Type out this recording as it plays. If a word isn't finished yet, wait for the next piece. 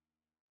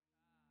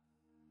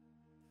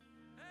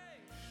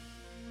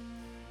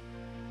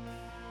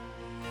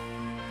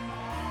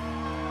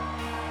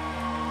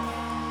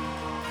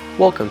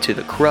Welcome to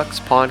the Crux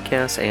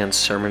Podcast and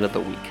Sermon of the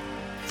Week.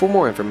 For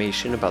more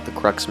information about the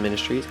Crux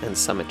Ministries and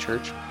Summit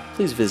Church,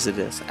 please visit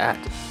us at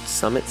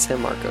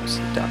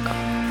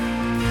summitsanmarcos.com.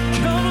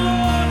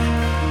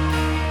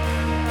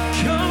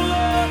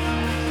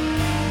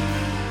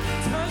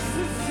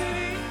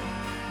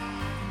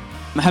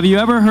 Have you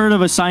ever heard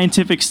of a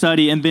scientific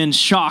study and been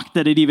shocked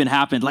that it even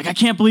happened? Like, I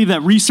can't believe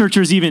that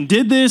researchers even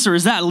did this, or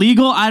is that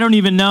legal? I don't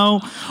even know.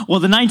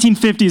 Well, the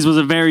 1950s was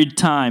a varied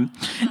time.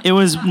 It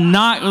was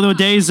not the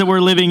days that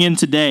we're living in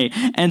today.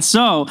 And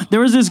so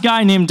there was this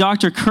guy named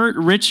Dr. Kurt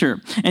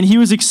Richer, and he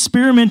was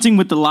experimenting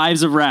with the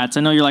lives of rats.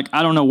 I know you're like,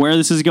 I don't know where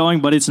this is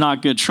going, but it's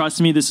not good. Trust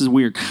me, this is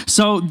weird.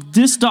 So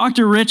this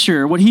Dr.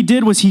 Richer, what he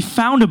did was he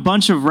found a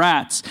bunch of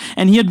rats,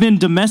 and he had been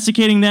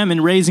domesticating them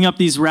and raising up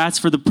these rats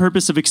for the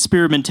purpose of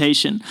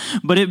experimentation.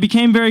 But it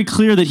became very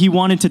clear that he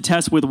wanted to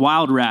test with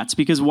wild rats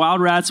because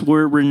wild rats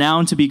were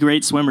renowned to be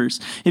great swimmers.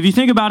 If you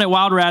think about it,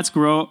 wild rats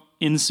grow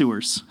in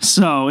sewers.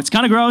 So it's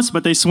kind of gross,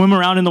 but they swim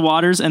around in the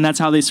waters, and that's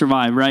how they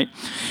survive, right?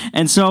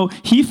 And so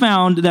he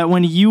found that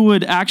when you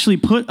would actually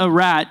put a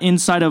rat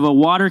inside of a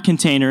water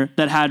container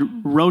that had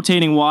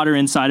rotating water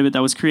inside of it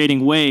that was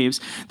creating waves,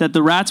 that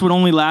the rats would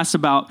only last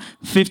about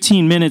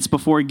 15 minutes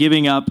before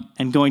giving up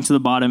and going to the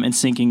bottom and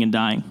sinking and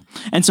dying.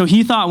 And so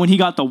he thought when he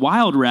got the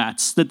wild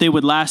rats that they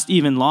would last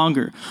even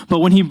longer.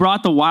 But when he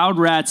brought the wild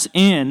rats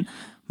in,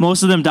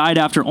 most of them died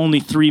after only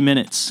 3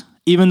 minutes.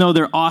 Even though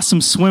they're awesome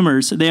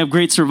swimmers, they have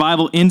great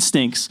survival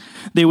instincts,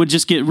 they would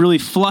just get really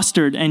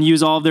flustered and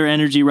use all of their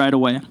energy right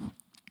away.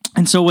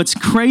 And so what's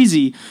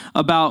crazy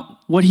about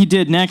what he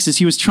did next is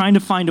he was trying to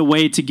find a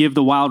way to give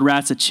the wild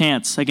rats a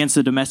chance against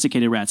the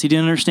domesticated rats. He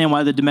didn't understand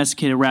why the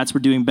domesticated rats were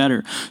doing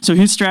better. So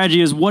his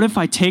strategy is, what if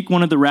I take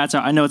one of the rats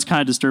out? I know it's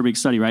kind of a disturbing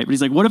study, right? But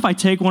he's like, what if I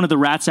take one of the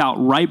rats out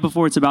right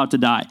before it's about to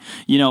die?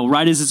 You know,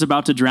 right as it's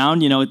about to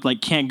drown, it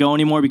like can't go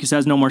anymore because it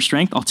has no more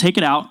strength. I'll take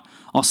it out,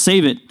 I'll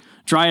save it,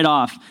 dry it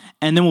off,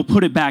 and then we'll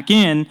put it back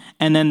in,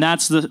 and then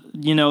that's what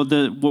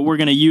we're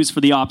going to use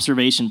for the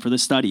observation for the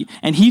study.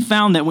 And he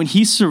found that when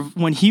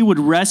he would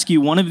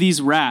rescue one of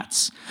these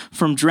rats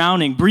from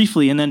drowning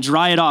briefly and then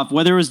dry it off,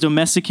 whether it was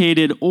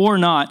domesticated or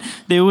not,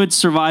 they would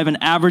survive an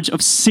average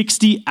of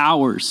 60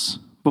 hours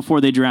before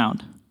they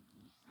drowned.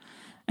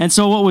 And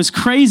so what was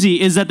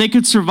crazy is that they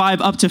could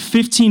survive up to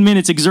 15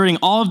 minutes exerting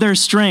all of their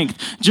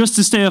strength just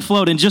to stay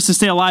afloat and just to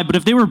stay alive. But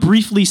if they were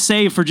briefly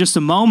saved for just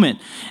a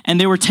moment and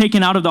they were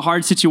taken out of the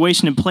hard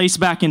situation and placed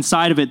back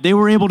inside of it, they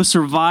were able to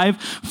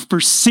survive for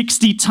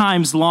 60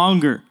 times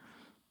longer.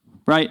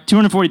 Right?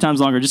 240 times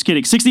longer. Just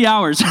kidding. 60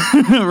 hours,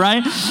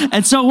 right?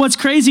 And so what's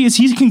crazy is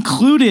he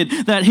concluded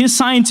that his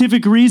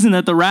scientific reason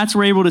that the rats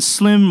were able to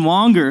swim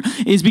longer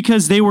is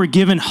because they were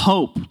given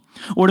hope.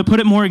 Or to put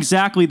it more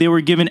exactly, they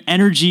were given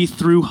energy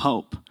through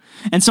hope.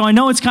 And so I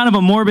know it's kind of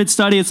a morbid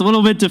study. It's a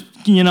little bit,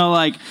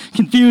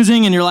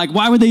 confusing. And you're like,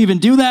 why would they even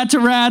do that to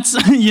rats?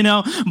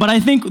 But I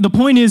think the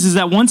point is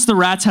that once the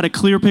rats had a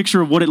clear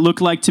picture of what it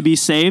looked like to be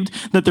saved,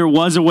 that there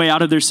was a way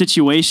out of their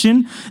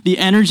situation, the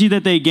energy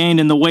that they gained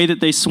and the way that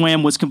they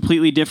swam was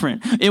completely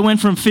different. It went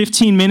from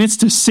 15 minutes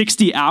to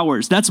 60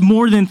 hours. That's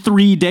more than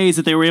 3 days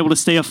that they were able to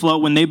stay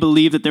afloat when they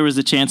believed that there was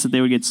a chance that they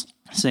would get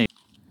saved.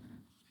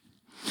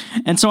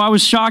 And so I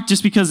was shocked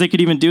just because they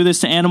could even do this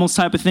to animals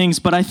type of things,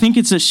 but I think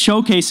it's a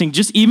showcasing,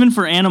 just even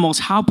for animals,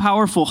 how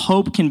powerful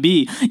hope can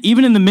be.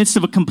 Even in the midst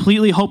of a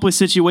completely hopeless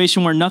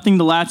situation where nothing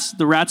the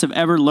rats have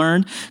ever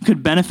learned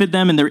could benefit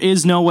them and there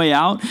is no way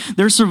out,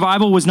 their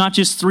survival was not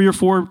just 3 or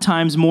 4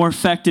 times more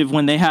effective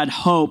when they had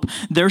hope.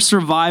 Their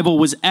survival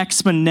was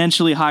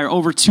exponentially higher,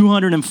 over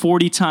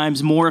 240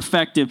 times more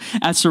effective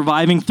at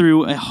surviving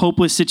through a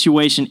hopeless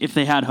situation if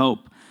they had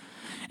hope.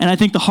 And I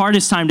think the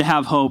hardest time to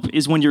have hope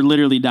is when you're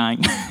literally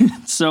dying.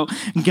 So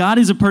God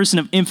is a person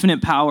of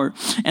infinite power,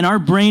 and our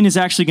brain is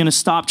actually going to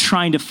stop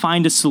trying to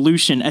find a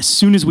solution as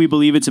soon as we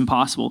believe it's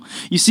impossible.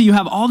 You see, you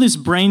have all this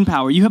brain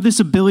power. You have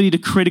this ability to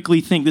critically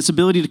think, this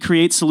ability to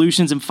create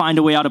solutions and find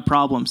a way out of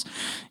problems,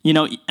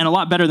 and a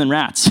lot better than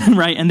rats,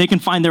 right? And they can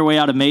find their way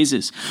out of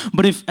mazes.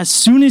 But if as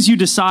soon as you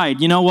decide,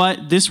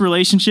 this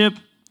relationship,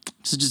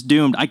 it's just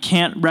doomed. I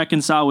can't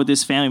reconcile with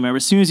this family member.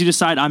 As soon as you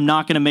decide I'm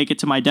not going to make it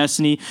to my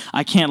destiny,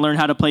 I can't learn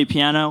how to play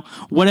piano,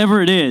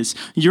 whatever it is,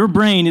 your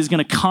brain is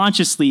going to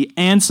consciously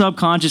and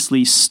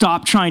subconsciously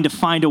stop trying to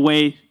find a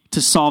way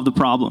to solve the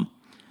problem.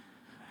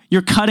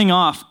 You're cutting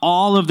off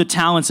all of the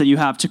talents that you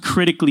have to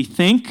critically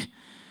think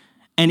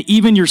and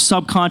even your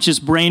subconscious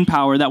brain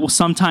power that will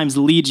sometimes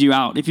lead you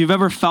out. If you've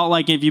ever felt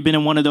like if you've been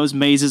in one of those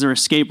mazes or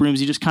escape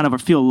rooms, you just kind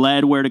of feel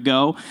led where to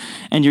go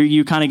and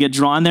you kind of get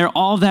drawn there,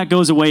 all of that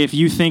goes away if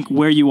you think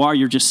where you are,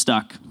 you're just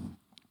stuck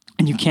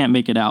and you can't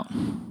make it out.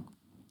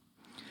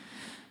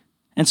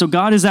 And so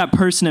God is that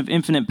person of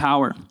infinite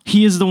power.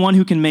 He is the one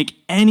who can make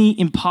any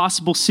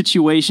impossible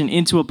situation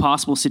into a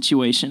possible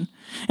situation.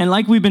 And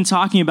like we've been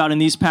talking about in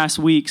these past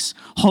weeks,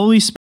 Holy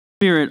Spirit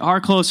Spirit, our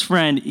close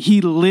friend,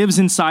 he lives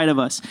inside of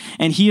us.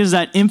 And he is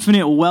that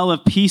infinite well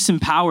of peace and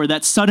power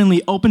that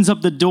suddenly opens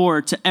up the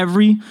door to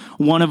every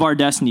one of our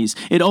destinies.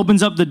 It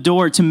opens up the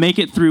door to make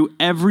it through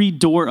every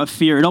door of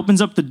fear. It opens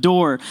up the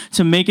door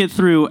to make it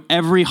through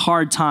every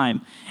hard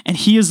time. And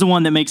he is the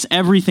one that makes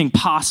everything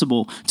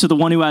possible to the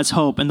one who has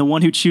hope and the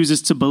one who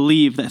chooses to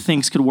believe that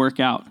things could work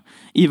out,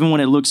 even when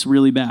it looks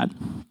really bad.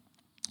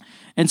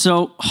 And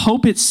so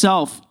hope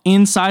itself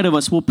inside of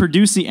us will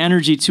produce the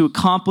energy to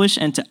accomplish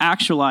and to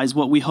actualize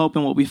what we hope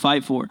and what we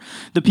fight for.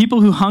 The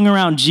people who hung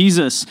around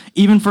Jesus,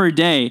 even for a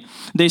day,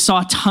 they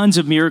saw tons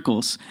of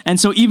miracles. And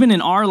so even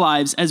in our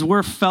lives, as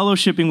we're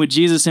fellowshipping with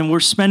Jesus and we're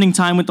spending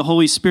time with the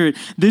Holy Spirit,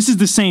 this is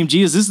the same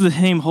Jesus, this is the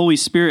same Holy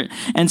Spirit.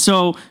 And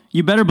so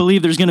you better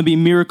believe there's going to be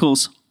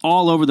miracles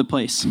all over the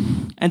place.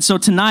 And so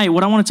tonight,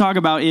 what I want to talk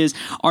about is,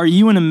 are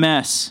you in a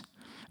mess?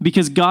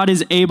 Because God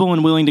is able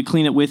and willing to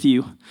clean it with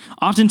you.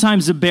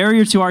 Oftentimes, the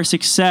barrier to our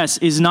success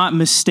is not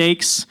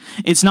mistakes.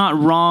 It's not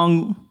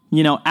wrong,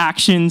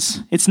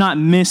 actions. It's not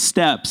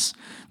missteps.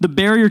 The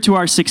barrier to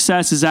our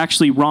success is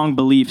actually wrong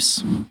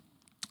beliefs.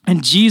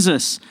 And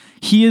Jesus,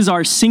 he is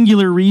our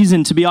singular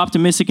reason to be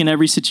optimistic in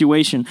every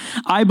situation.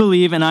 I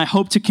believe, and I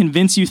hope to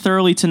convince you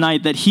thoroughly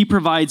tonight, that he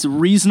provides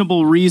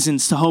reasonable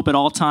reasons to hope at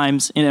all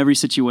times in every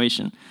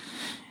situation.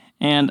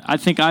 And I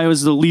think I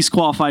was the least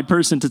qualified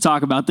person to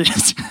talk about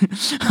this.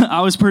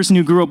 I was a person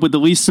who grew up with the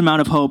least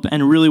amount of hope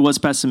and really was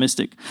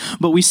pessimistic.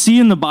 But we see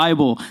in the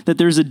Bible that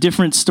there's a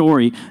different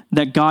story,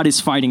 that God is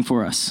fighting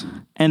for us,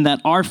 and that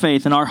our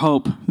faith and our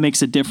hope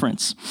makes a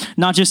difference.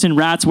 Not just in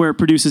rats where it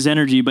produces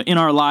energy, but in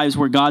our lives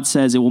where God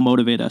says it will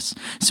motivate us.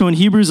 So in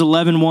Hebrews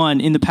 11:1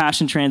 in the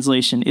Passion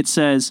Translation, it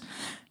says,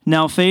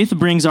 "Now faith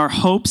brings our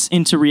hopes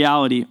into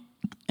reality,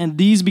 and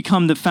these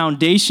become the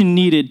foundation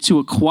needed to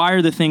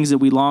acquire the things that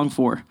we long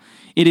for.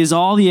 It is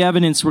all the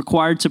evidence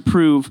required to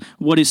prove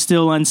what is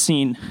still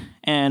unseen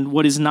and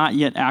what is not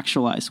yet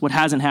actualized, what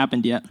hasn't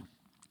happened yet."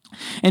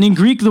 And in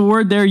Greek, the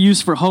word there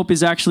used for hope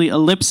is actually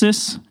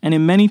ellipsis, and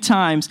in many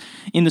times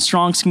in the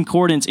Strong's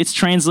Concordance, it's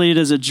translated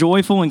as a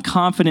joyful and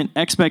confident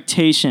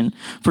expectation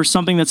for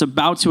something that's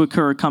about to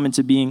occur or come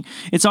into being.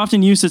 It's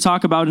often used to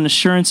talk about an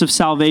assurance of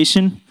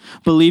salvation,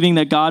 believing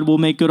that God will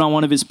make good on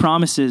one of his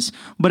promises.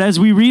 But as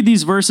we read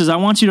these verses, I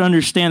want you to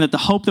understand that the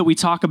hope that we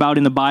talk about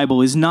in the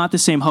Bible is not the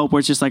same hope where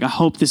it's just like, I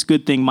hope this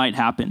good thing might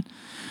happen.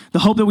 The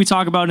hope that we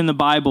talk about in the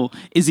Bible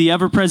is the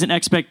ever-present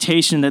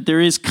expectation that there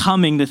is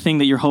coming the thing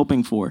that you're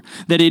hoping for,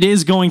 that it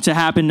is going to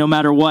happen no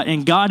matter what,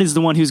 and God is the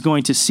one who's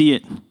going to see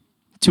it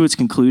to its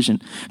conclusion.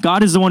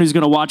 God is the one who's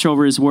going to watch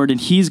over his word, and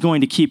he's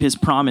going to keep his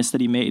promise that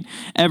he made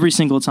every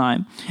single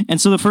time. And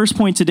so the first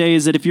point today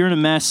is that if you're in a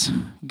mess,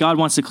 God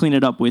wants to clean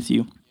it up with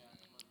you.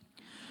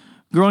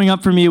 Growing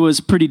up for me was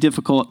pretty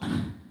difficult.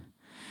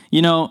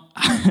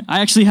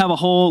 I actually have a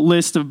whole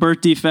list of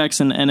birth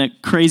defects and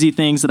crazy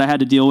things that I had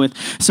to deal with.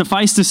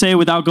 Suffice to say,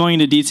 without going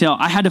into detail,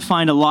 I had to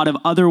find a lot of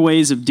other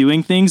ways of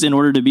doing things in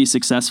order to be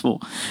successful.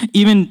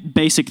 Even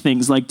basic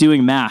things like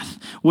doing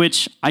math,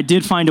 which I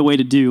did find a way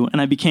to do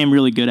and I became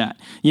really good at.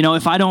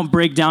 If I don't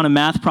break down a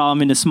math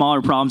problem into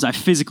smaller problems, I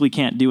physically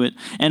can't do it.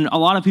 And a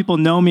lot of people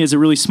know me as a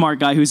really smart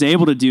guy who's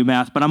able to do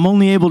math, but I'm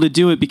only able to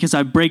do it because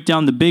I break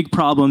down the big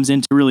problems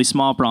into really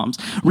small problems.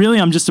 Really,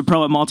 I'm just a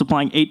pro at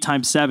multiplying 8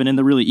 times 7 in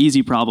the really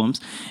easy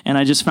problems, and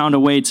I just found a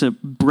way to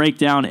break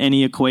down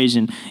any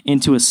equation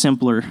into a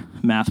simpler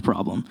math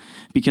problem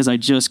because I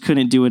just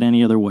couldn't do it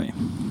any other way.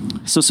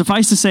 So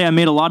suffice to say, I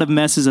made a lot of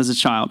messes as a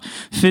child,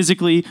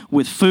 physically,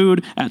 with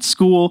food, at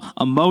school,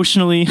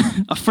 emotionally.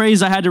 A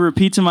phrase I had to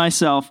repeat to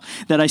myself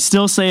that I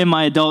still say in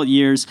my adult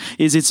years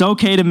is, it's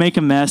okay to make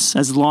a mess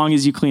as long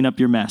as you clean up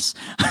your mess.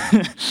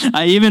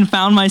 I even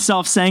found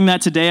myself saying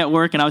that today at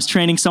work, and I was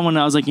training someone,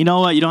 and I was like, you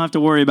know what, you don't have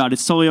to worry about it.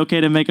 It's totally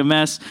okay to make a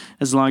mess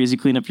as long as you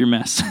clean up your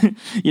mess.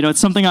 It's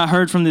something I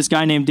heard from this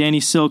guy named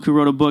Danny Silk who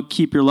wrote a book,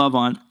 Keep Your Love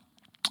On,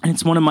 and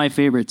it's one of my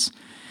favorites.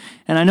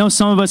 And I know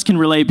some of us can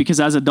relate because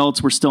as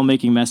adults, we're still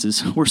making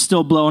messes. We're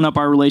still blowing up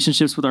our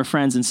relationships with our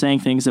friends and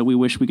saying things that we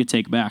wish we could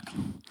take back.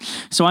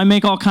 So I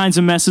make all kinds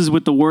of messes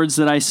with the words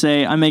that I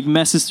say. I make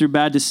messes through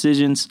bad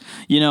decisions.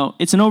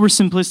 It's an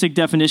oversimplistic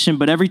definition,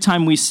 but every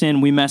time we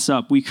sin, we mess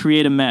up. We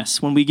create a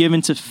mess. When we give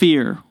into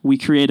fear, we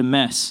create a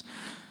mess.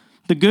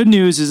 The good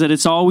news is that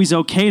it's always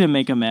okay to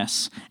make a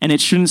mess, and it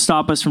shouldn't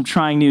stop us from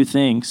trying new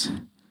things.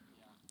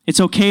 It's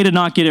okay to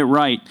not get it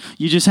right.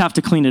 You just have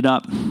to clean it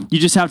up. You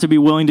just have to be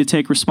willing to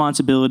take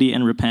responsibility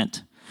and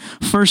repent.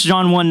 1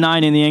 John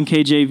 1:9 in the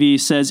NKJV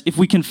says, if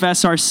we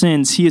confess our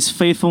sins, he is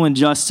faithful and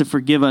just to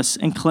forgive us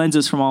and cleanse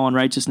us from all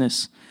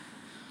unrighteousness.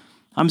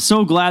 I'm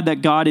so glad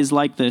that God is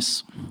like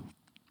this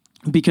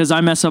because I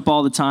mess up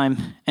all the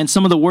time. And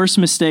some of the worst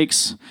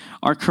mistakes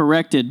are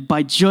corrected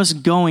by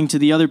just going to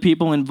the other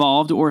people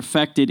involved or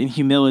affected in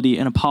humility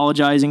and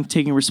apologizing,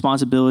 taking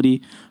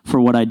responsibility for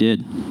what I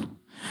did.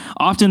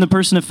 Often the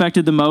person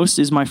affected the most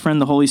is my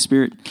friend, the Holy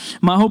Spirit.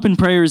 My hope and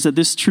prayer is that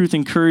this truth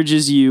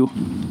encourages you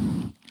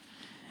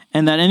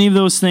and that any of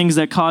those things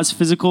that cause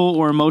physical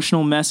or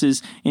emotional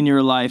messes in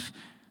your life,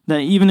 that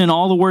even in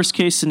all the worst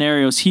case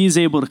scenarios, he is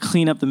able to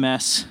clean up the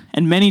mess.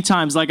 And many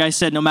times, like I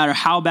said, no matter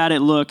how bad it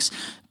looks,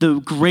 the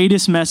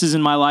greatest messes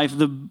in my life,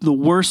 the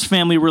worst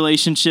family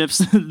relationships,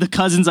 the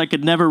cousins I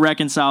could never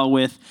reconcile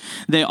with,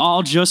 they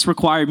all just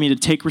required me to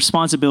take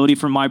responsibility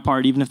for my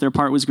part, even if their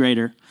part was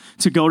greater,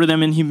 to go to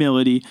them in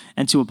humility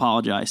and to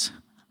apologize.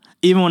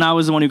 Even when I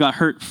was the one who got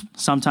hurt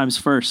sometimes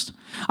first,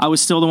 I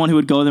was still the one who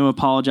would go to them and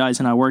apologize,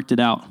 and I worked it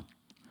out.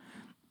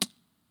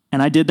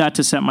 And I did that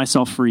to set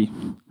myself free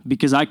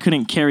because I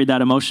couldn't carry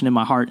that emotion in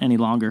my heart any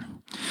longer.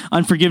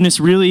 Unforgiveness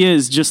really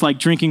is just like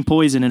drinking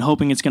poison and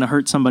hoping it's going to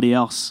hurt somebody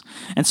else.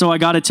 And so I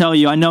got to tell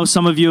you, I know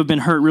some of you have been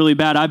hurt really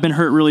bad. I've been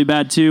hurt really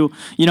bad too.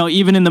 You know,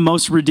 even in the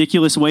most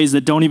ridiculous ways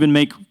that don't even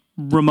make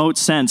remote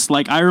sense.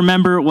 Like I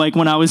remember like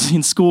when I was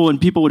in school and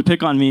people would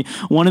pick on me,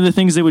 one of the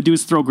things they would do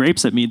is throw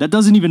grapes at me. That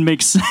doesn't even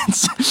make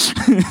sense.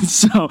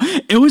 So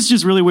it was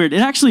just really weird.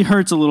 It actually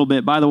hurts a little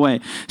bit, by the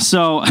way.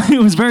 So it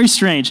was very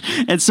strange.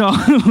 And so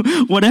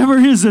whatever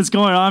it is that's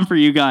going on for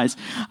you guys,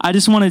 I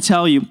just want to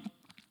tell you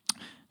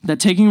that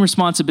taking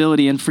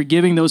responsibility and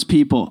forgiving those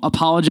people,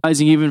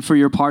 apologizing even for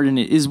your part in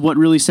it, is what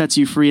really sets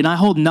you free. And I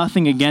hold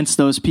nothing against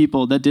those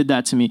people that did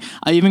that to me.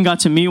 I even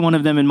got to meet one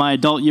of them in my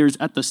adult years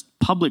at the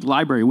public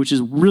library, which is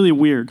really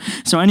weird.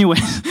 So anyway,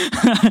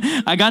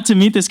 I got to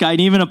meet this guy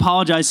and even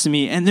apologized to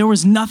me. And there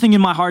was nothing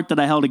in my heart that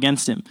I held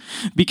against him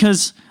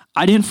because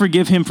I didn't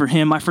forgive him for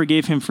him. I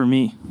forgave him for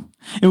me.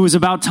 It was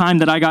about time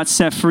that I got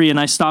set free and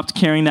I stopped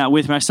carrying that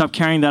with me. I stopped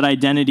carrying that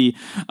identity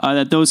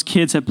that those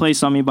kids had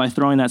placed on me by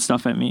throwing that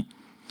stuff at me.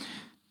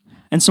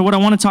 And so what I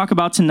want to talk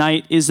about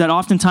tonight is that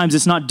oftentimes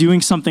it's not doing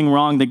something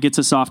wrong that gets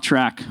us off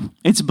track.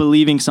 It's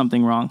believing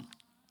something wrong.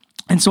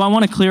 And so I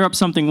want to clear up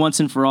something once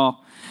and for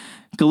all.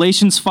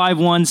 Galatians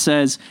 5:1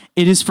 says,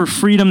 "It is for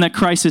freedom that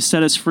Christ has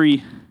set us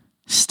free.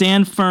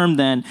 Stand firm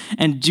then,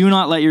 and do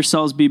not let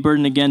yourselves be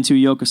burdened again to a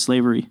yoke of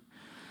slavery."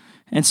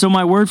 And so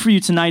my word for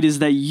you tonight is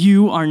that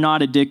you are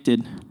not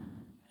addicted.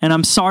 And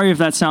I'm sorry if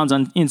that sounds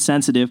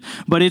insensitive,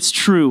 but it's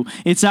true.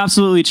 It's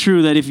absolutely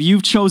true that if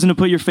you've chosen to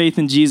put your faith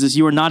in Jesus,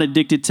 you are not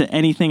addicted to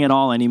anything at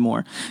all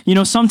anymore. You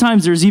know,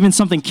 sometimes there's even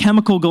something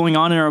chemical going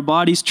on in our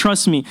bodies.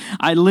 Trust me,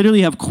 I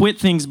literally have quit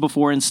things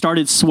before and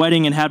started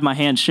sweating and had my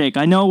hands shake.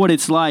 I know what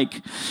it's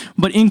like.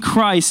 But in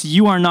Christ,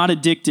 you are not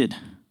addicted.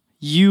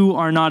 You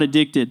are not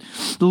addicted.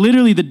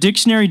 Literally, the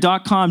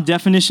dictionary.com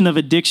definition of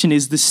addiction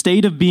is the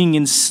state of being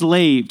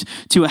enslaved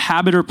to a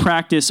habit or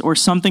practice or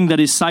something that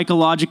is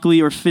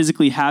psychologically or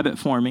physically habit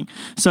forming,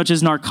 such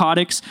as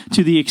narcotics,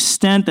 to the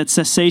extent that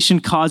cessation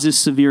causes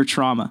severe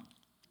trauma.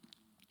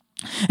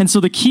 And so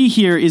the key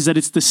here is that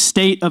it's the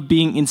state of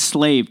being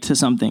enslaved to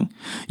something.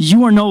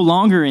 You are no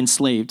longer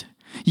enslaved.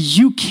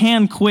 You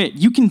can quit.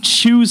 You can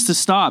choose to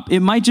stop. It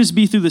might just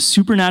be through the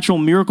supernatural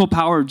miracle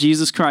power of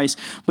Jesus Christ,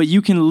 but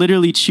you can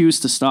literally choose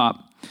to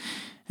stop.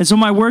 And so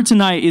my word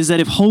tonight is that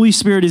if Holy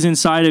Spirit is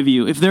inside of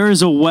you, if there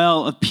is a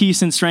well of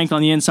peace and strength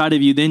on the inside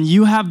of you, then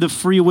you have the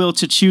free will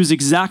to choose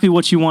exactly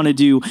what you want to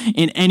do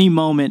in any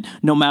moment,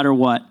 no matter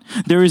what.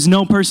 There is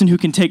no person who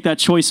can take that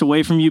choice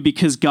away from you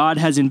because God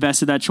has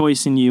invested that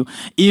choice in you.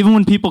 Even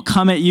when people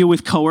come at you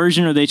with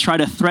coercion or they try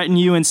to threaten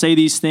you and say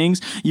these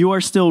things, you are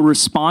still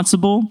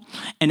responsible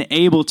and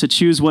able to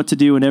choose what to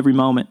do in every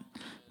moment,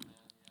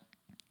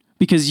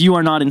 because you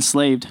are not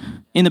enslaved.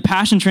 In the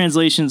Passion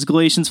translations,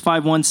 Galatians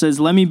 5:1 says,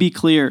 "Let me be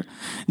clear.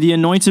 The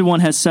Anointed One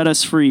has set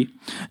us free,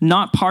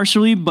 not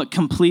partially, but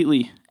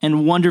completely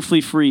and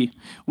wonderfully free.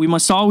 We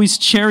must always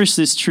cherish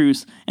this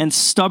truth and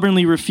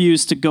stubbornly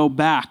refuse to go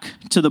back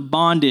to the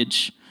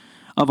bondage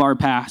of our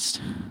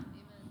past."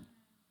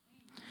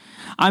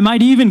 I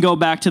might even go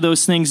back to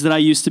those things that I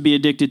used to be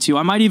addicted to.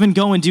 I might even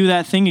go and do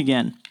that thing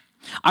again.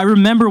 I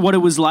remember what it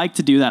was like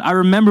to do that. I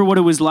remember what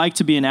it was like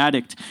to be an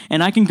addict.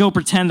 And I can go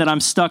pretend that I'm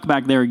stuck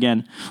back there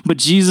again. But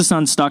Jesus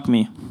unstuck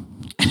me.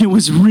 And it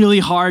was really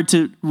hard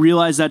to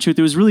realize that truth.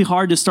 It was really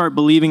hard to start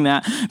believing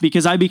that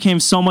because I became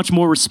so much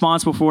more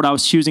responsible for what I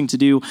was choosing to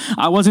do.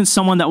 I wasn't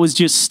someone that was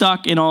just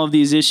stuck in all of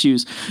these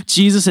issues.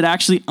 Jesus had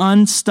actually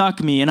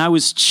unstuck me, and I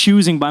was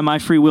choosing by my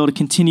free will to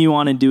continue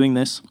on in doing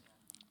this.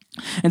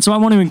 And so I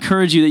want to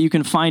encourage you that you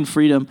can find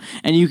freedom,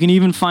 and you can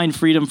even find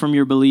freedom from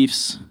your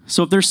beliefs.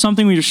 So if there's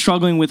something you're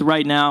struggling with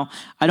right now,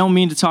 I don't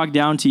mean to talk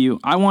down to you.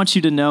 I want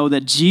you to know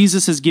that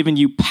Jesus has given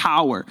you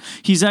power.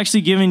 He's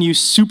actually given you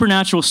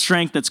supernatural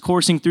strength that's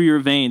coursing through your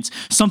veins,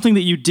 something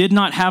that you did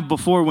not have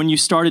before when you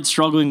started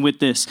struggling with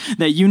this,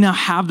 that you now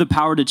have the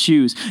power to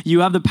choose. You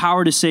have the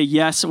power to say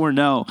yes or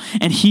no,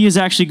 and he is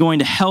actually going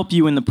to help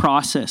you in the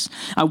process.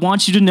 I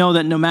want you to know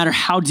that no matter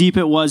how deep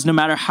it was, no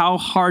matter how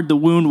hard the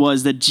wound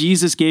was, that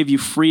Jesus gave you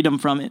freedom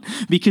from it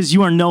because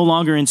you are no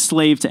longer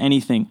enslaved to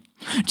anything.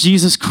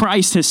 Jesus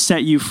Christ has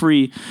set you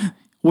free.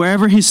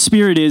 Wherever his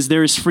spirit is,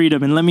 there is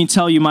freedom. And let me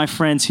tell you, my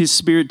friends, his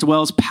spirit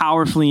dwells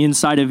powerfully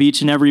inside of each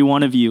and every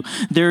one of you.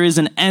 There is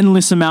an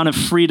endless amount of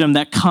freedom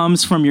that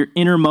comes from your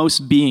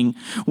innermost being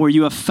where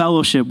you have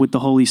fellowship with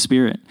the Holy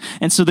Spirit.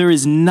 And so there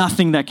is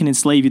nothing that can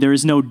enslave you. There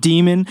is no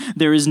demon.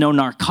 There is no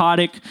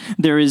narcotic.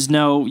 There is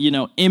no,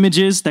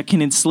 images that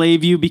can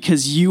enslave you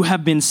because you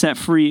have been set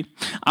free.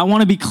 I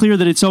want to be clear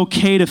that it's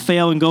okay to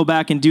fail and go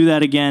back and do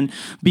that again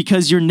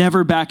because you're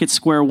never back at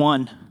square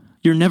one.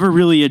 You're never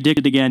really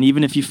addicted again,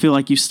 even if you feel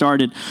like you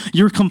started.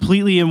 You're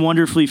completely and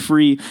wonderfully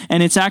free.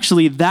 And it's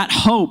actually that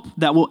hope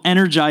that will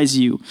energize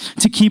you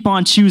to keep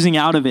on choosing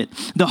out of it.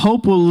 The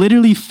hope will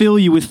literally fill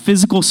you with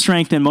physical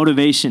strength and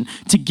motivation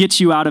to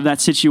get you out of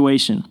that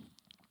situation.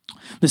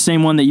 The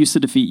same one that used to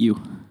defeat you.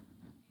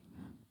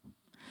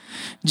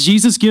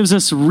 Jesus gives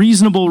us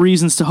reasonable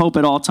reasons to hope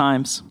at all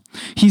times.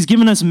 He's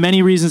given us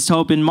many reasons to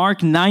hope. In Mark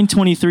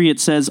 9:23, it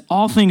says,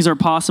 all things are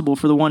possible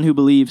for the one who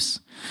believes.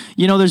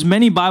 There's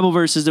many Bible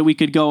verses that we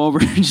could go over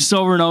just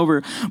over and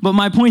over. But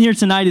my point here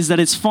tonight is that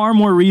it's far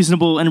more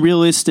reasonable and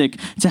realistic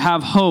to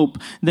have hope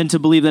than to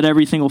believe that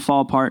everything will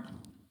fall apart.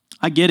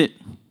 I get it.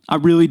 I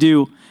really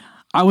do.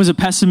 I was a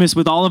pessimist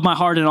with all of my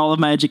heart and all of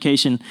my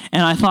education,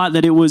 and I thought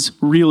that it was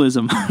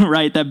realism,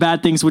 right? That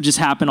bad things would just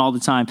happen all the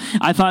time.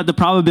 I thought the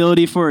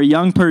probability for a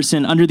young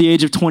person under the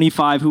age of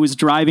 25 who was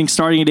driving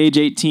starting at age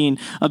 18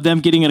 of them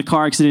getting in a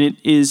car accident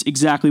is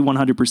exactly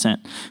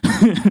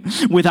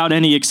 100% without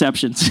any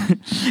exceptions.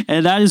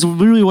 And that is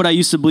really what I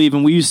used to believe,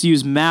 and we used to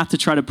use math to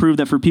try to prove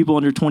that for people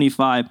under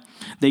 25,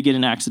 they get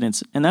in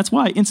accidents. And that's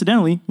why,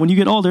 incidentally, when you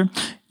get older,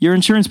 your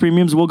insurance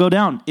premiums will go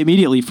down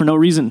immediately for no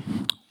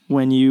reason.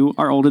 When you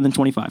are older than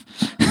 25.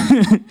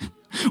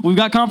 We've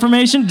got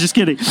confirmation? Just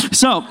kidding.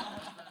 So,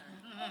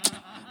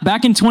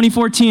 back in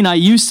 2014, I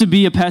used to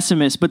be a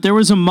pessimist, but there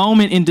was a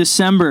moment in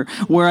December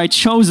where I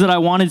chose that I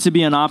wanted to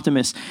be an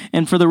optimist.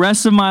 And for the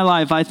rest of my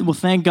life, I will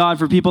thank God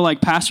for people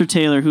like Pastor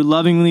Taylor who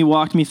lovingly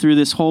walked me through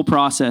this whole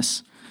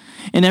process.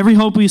 In every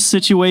hopeless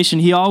situation,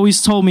 he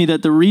always told me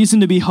that the reason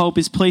to be hope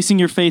is placing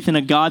your faith in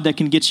a God that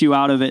can get you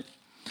out of it.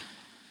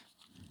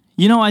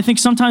 I think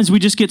sometimes we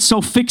just get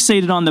so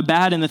fixated on the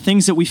bad and the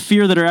things that we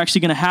fear that are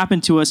actually going to happen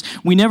to us.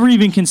 We never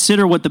even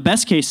consider what the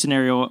best case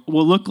scenario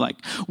will look like.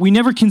 We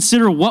never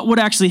consider what would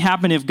actually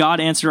happen if God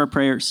answered our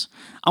prayers.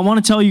 I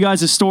want to tell you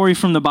guys a story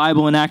from the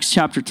Bible in Acts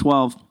chapter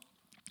 12.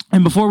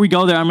 And before we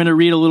go there, I'm going to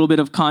read a little bit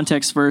of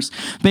context first.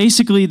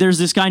 Basically, there's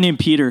this guy named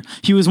Peter.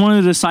 He was one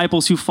of the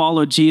disciples who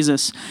followed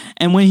Jesus.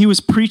 And when he was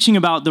preaching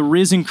about the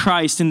risen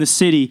Christ in the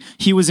city,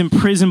 he was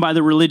imprisoned by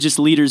the religious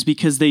leaders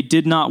because they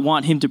did not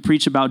want him to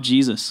preach about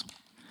Jesus.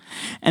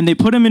 And they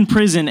put him in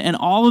prison, and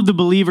all of the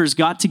believers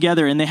got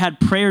together, and they had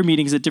prayer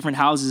meetings at different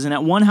houses. And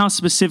at one house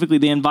specifically,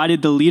 they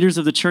invited the leaders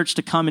of the church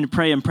to come and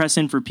pray and press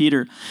in for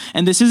Peter.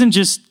 And this isn't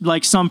just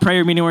like some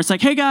prayer meeting where it's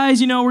like, hey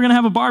guys, we're going to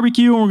have a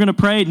barbecue and we're going to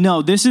pray.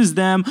 No, this is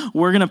them.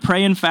 We're going to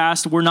pray and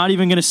fast. We're not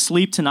even going to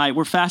sleep tonight.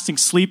 We're fasting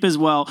sleep as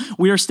well.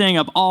 We are staying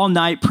up all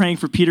night praying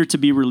for Peter to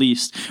be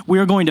released. We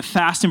are going to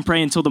fast and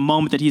pray until the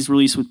moment that he's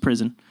released with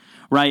prison.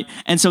 Right?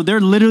 And so they're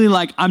literally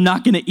like, I'm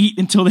not going to eat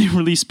until they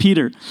release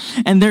Peter.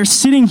 And they're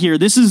sitting here.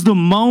 This is the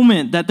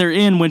moment that they're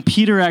in when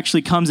Peter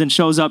actually comes and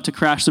shows up to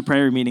crash the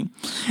prayer meeting.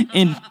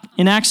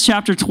 In Acts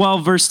chapter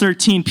 12, verse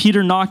 13,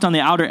 Peter knocked on the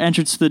outer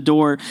entrance to the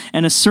door,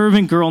 and a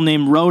servant girl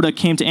named Rhoda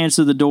came to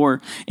answer the door.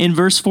 In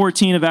verse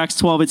 14 of Acts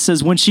 12, it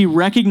says, when she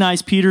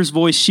recognized Peter's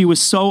voice, she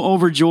was so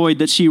overjoyed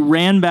that she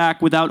ran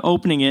back without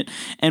opening it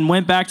and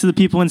went back to the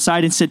people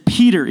inside and said,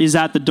 Peter is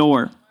at the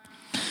door.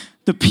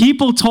 The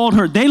people told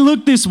her, they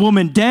looked this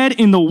woman dead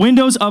in the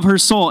windows of her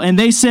soul, and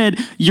they said,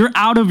 you're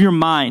out of your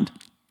mind.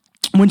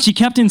 When she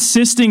kept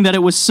insisting that it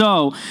was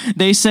so,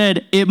 they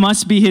said, it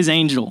must be his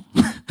angel.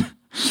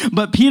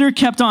 But Peter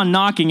kept on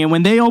knocking, and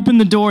when they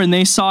opened the door and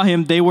they saw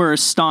him, they were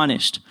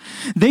astonished.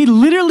 They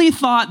literally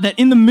thought that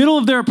in the middle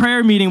of their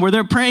prayer meeting where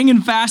they're praying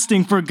and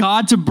fasting for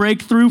God to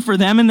break through for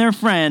them and their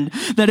friend,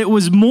 that it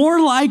was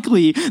more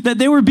likely that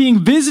they were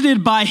being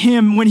visited by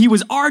him when he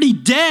was already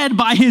dead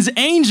by his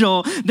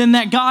angel than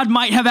that God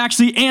might have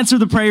actually answered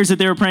the prayers that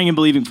they were praying and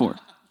believing for.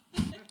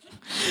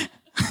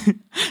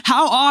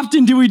 How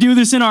often do we do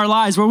this in our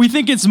lives where we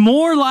think it's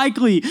more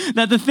likely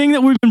that the thing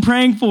that we've been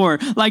praying for,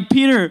 like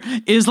Peter,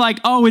 is like,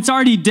 oh, it's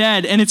already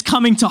dead and it's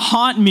coming to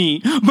haunt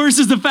me,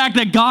 versus the fact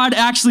that God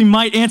actually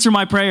might answer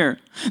my prayer,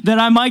 that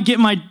I might get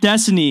my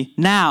destiny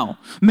now.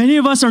 Many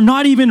of us are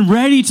not even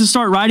ready to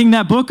start writing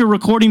that book or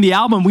recording the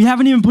album. We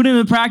haven't even put in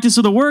the practice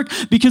of the work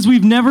because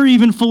we've never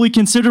even fully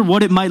considered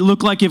what it might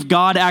look like if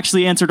God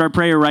actually answered our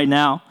prayer right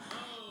now.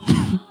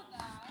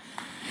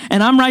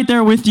 And I'm right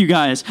there with you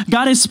guys.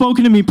 God has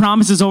spoken to me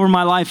promises over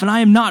my life, and I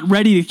am not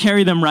ready to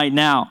carry them right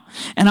now.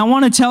 And I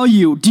want to tell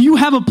you, do you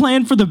have a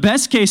plan for the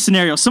best case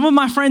scenario? Some of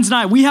my friends and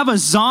I, we have a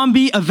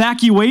zombie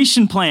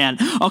evacuation plan,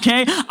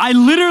 okay? I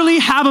literally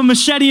have a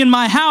machete in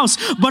my house,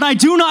 but I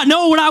do not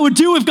know what I would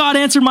do if God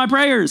answered my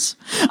prayers.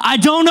 I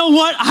don't know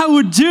what I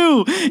would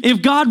do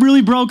if God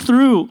really broke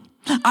through.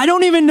 I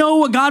don't even know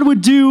what God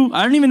would do.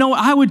 I don't even know what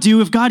I would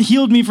do if God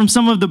healed me from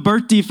some of the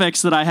birth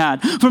defects that I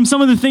had, from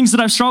some of the things that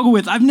I've struggled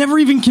with. I've never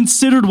even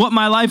considered what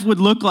my life would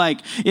look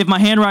like if my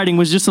handwriting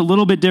was just a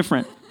little bit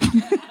different.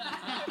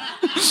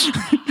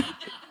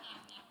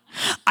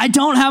 I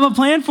don't have a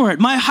plan for it.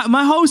 My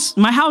house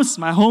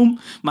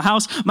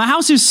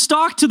is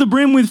stocked to the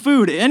brim with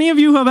food. Any of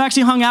you who have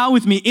actually hung out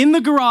with me in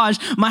the garage,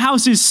 my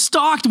house is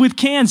stocked with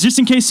cans just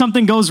in case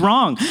something goes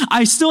wrong.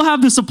 I still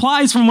have the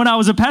supplies from when I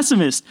was a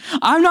pessimist.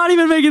 I'm not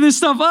even making this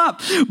stuff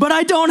up, but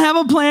I don't have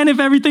a plan if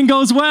everything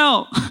goes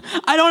well.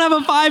 I don't have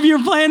a 5-year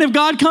plan if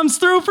God comes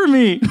through for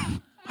me.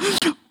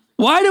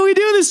 Why do we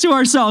do this to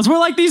ourselves? We're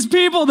like these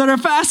people that are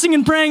fasting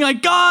and praying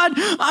like, God,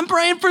 I'm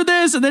praying for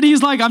this. And then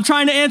he's like, I'm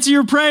trying to answer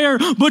your prayer,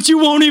 but you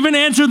won't even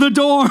answer the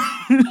door.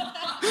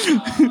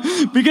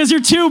 Because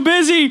you're too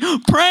busy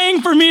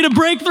praying for me to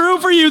break through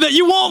for you that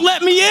you won't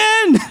let me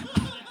in.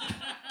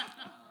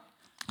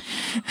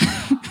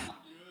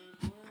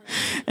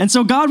 And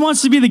so God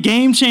wants to be the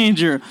game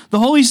changer. The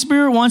Holy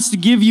Spirit wants to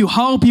give you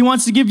hope. He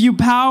wants to give you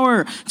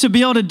power to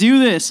be able to do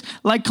this.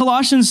 Like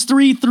Colossians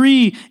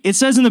 3:3, it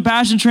says in the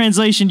Passion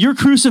Translation, your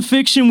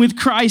crucifixion with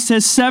Christ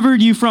has severed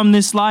you from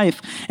this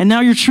life. And now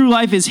your true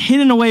life is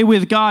hidden away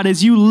with God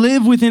as you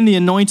live within the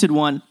Anointed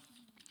One.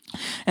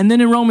 And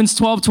then in Romans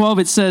 12:12,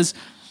 it says,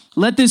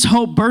 let this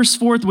hope burst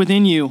forth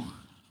within you,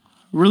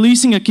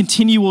 releasing a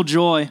continual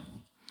joy.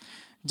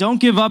 Don't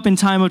give up in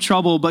time of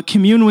trouble, but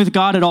commune with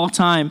God at all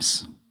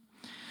times.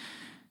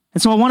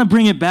 And so I want to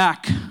bring it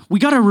back. We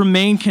got to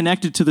remain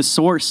connected to the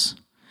source.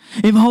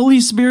 If Holy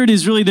Spirit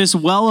is really this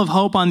well of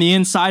hope on the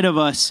inside of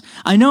us,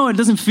 I know it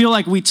doesn't feel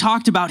like we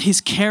talked about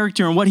his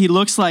character and what he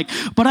looks like,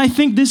 but I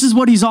think this is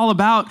what he's all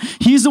about.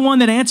 He's the one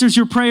that answers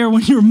your prayer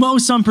when you're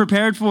most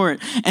unprepared for it.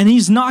 And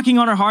he's knocking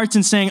on our hearts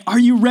and saying, are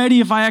you ready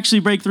if I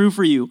actually break through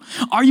for you?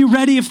 Are you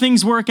ready if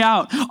things work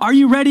out? Are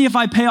you ready if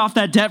I pay off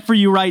that debt for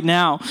you right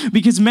now?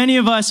 Because many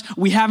of us,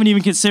 we haven't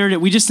even considered it.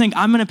 We just think,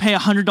 I'm going to pay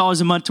 $100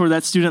 a month toward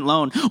that student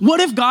loan. What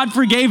if God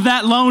forgave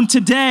that loan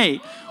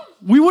today?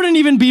 We wouldn't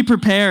even be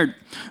prepared.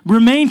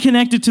 Remain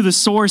connected to the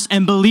source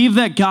and believe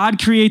that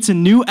God creates a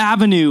new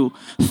avenue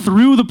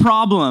through the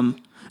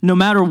problem, no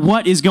matter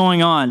what is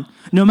going on.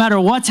 No matter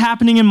what's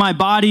happening in my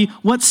body,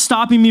 what's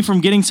stopping me from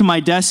getting to my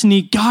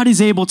destiny, God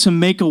is able to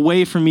make a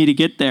way for me to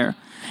get there.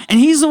 And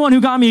he's the one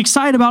who got me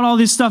excited about all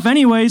this stuff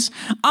anyways.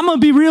 I'm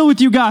going to be real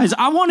with you guys.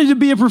 I wanted to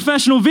be a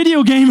professional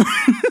video gamer.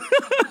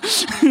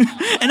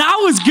 And I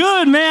was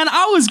good, man.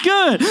 I was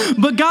good.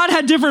 But God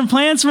had different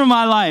plans for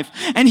my life.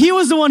 And he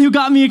was the one who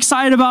got me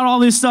excited about all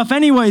this stuff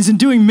anyways, and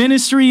doing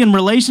ministry and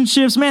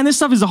relationships. Man, this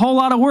stuff is a whole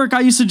lot of work.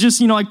 I used to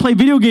just, like play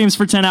video games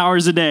for 10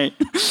 hours a day.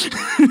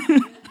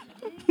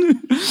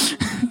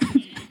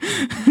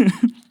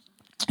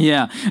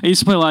 Yeah, I used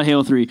to play a lot of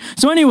Halo 3.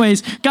 So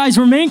anyways, guys,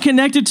 remain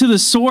connected to the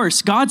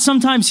source. God,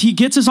 sometimes he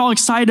gets us all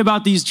excited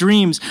about these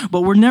dreams,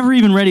 but we're never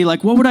even ready.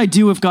 Like, what would I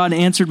do if God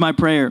answered my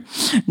prayer?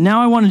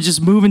 Now I want to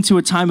just move into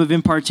a time of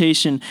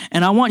impartation,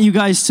 and I want you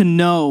guys to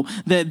know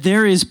that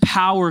there is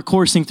power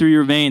coursing through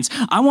your veins.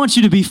 I want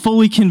you to be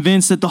fully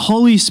convinced that the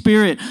Holy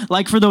Spirit,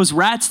 like for those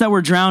rats that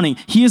were drowning,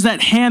 he is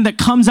that hand that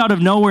comes out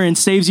of nowhere and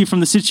saves you from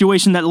the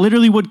situation that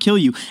literally would kill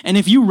you. And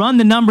if you run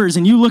the numbers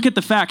and you look at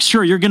the facts,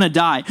 sure, you're going to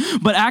die.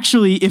 But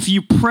actually, if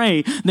you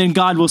pray, then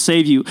God will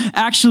save you.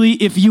 Actually,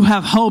 if you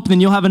have hope, then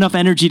you'll have enough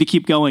energy to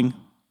keep going,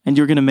 and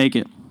you're going to make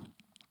it.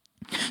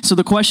 So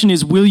the question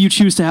is, will you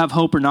choose to have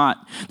hope or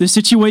not? The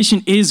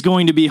situation is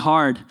going to be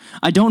hard.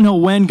 I don't know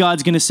when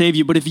God's going to save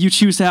you, but if you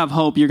choose to have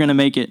hope, you're going to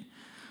make it.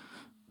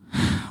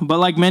 But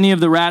like many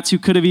of the rats who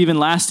could have even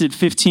lasted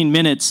 15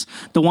 minutes,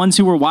 the ones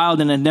who were wild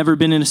and had never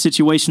been in a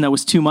situation that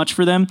was too much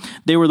for them,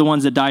 they were the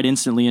ones that died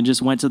instantly and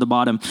just went to the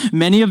bottom.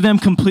 Many of them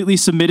completely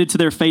submitted to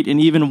their fate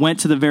and even went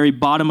to the very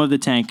bottom of the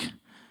tank.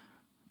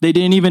 They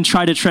didn't even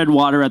try to tread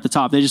water at the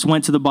top. They just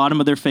went to the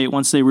bottom of their fate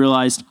once they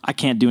realized, I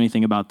can't do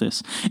anything about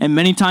this. And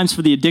many times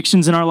for the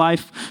addictions in our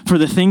life, for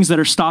the things that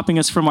are stopping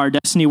us from our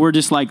destiny, we're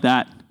just like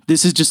that.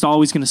 This is just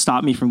always going to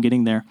stop me from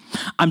getting there.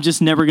 I'm just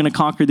never going to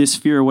conquer this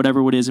fear or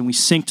whatever it is, and we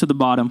sink to the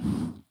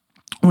bottom.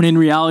 When in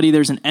reality,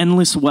 there's an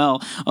endless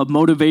well of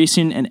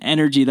motivation and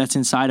energy that's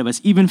inside of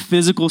us, even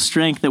physical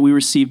strength that we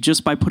receive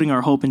just by putting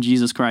our hope in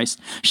Jesus Christ.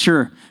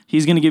 Sure,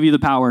 he's going to give you the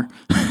power.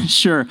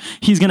 Sure,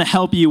 he's going to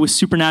help you with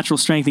supernatural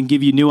strength and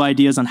give you new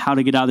ideas on how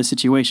to get out of the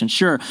situation.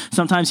 Sure,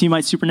 sometimes he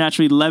might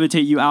supernaturally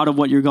levitate you out of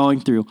what you're going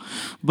through.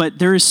 But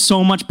there is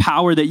so much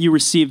power that you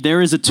receive.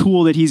 There is a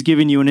tool that he's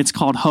given you, and it's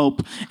called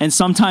hope. And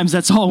sometimes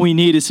that's all we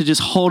need is to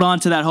just hold on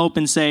to that hope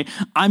and say,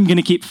 I'm going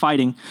to keep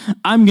fighting.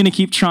 I'm going to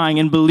keep trying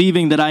and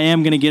believing that I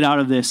am going to get out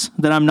of this,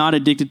 that I'm not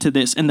addicted to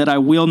this, and that I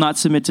will not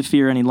submit to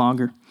fear any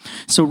longer.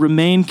 So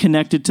remain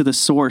connected to the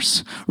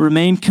source.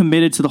 Remain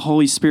committed to the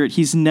Holy Spirit.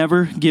 He's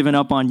never given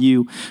up on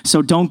you.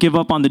 So don't give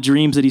up on the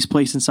dreams that he's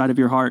placed inside of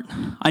your heart.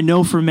 I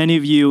know for many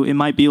of you, it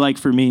might be like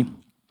for me,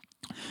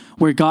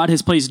 where God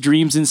has placed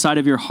dreams inside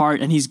of your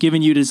heart and he's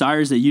given you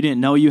desires that you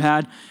didn't know you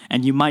had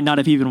and you might not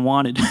have even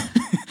wanted.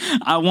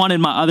 I wanted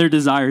my other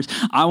desires.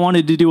 I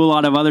wanted to do a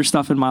lot of other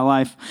stuff in my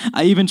life.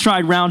 I even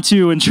tried round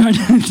 2 and tried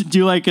to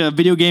do like a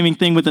video gaming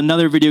thing with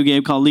another video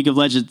game called League of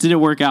Legends. Didn't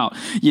work out,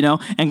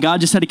 and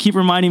God just had to keep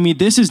reminding me,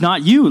 this is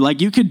not you.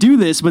 Like, you could do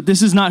this, but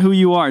this is not who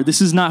you are.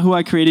 This is not who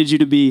I created you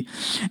to be.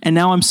 And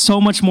now I'm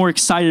so much more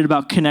excited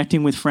about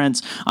connecting with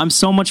friends. I'm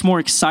so much more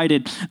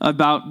excited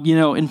about,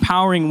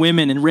 empowering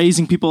women and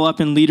raising people up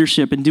in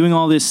leadership and doing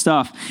all this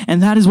stuff.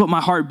 And that is what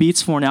my heart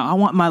beats for now. I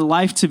want my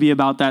life to be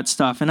about that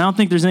stuff. And I don't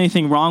think there's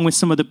anything wrong with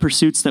some of the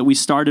pursuits that we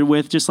started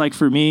with, just like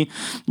for me.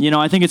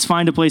 I think it's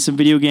fine to play some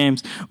video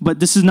games, but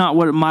this is not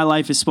what my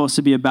life is supposed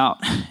to be about.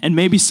 And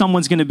maybe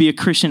someone's going to be a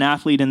Christian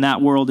athlete in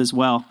that world as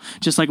well,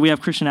 just like we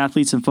have Christian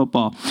athletes in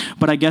football.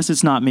 But I guess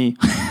it's not me.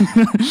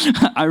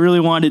 I really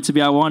wanted it to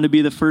be. I wanted to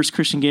be the first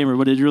Christian gamer,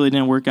 but it really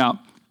didn't work out.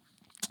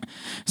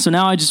 So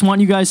now I just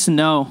want you guys to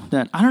know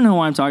that, I don't know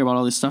why I'm talking about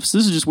all this stuff, so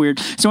this is just weird.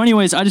 So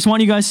anyways, I just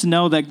want you guys to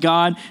know that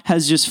God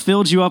has just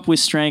filled you up with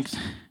strength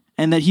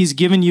and that he's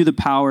given you the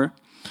power.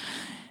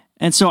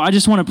 And so I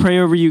just want to pray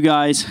over you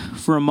guys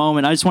for a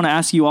moment. I just want to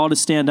ask you all to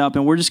stand up,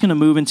 and we're just going to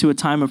move into a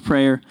time of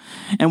prayer,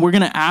 and we're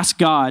going to ask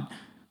God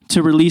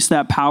to release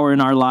that power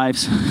in our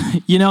lives.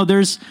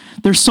 There's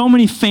so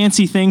many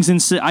fancy things,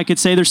 and I could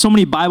say there's so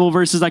many Bible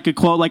verses I could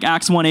quote, like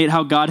Acts 1:8,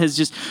 how God has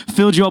just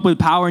filled you up with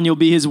power and you'll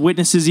be his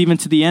witnesses even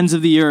to the ends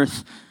of the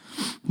earth.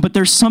 But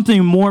there's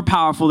something more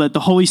powerful that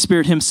the Holy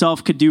Spirit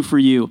himself could do for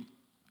you.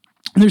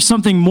 There's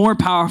something more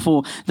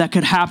powerful that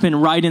could happen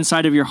right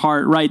inside of your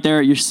heart, right there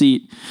at your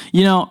seat.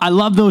 I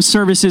love those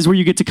services where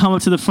you get to come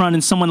up to the front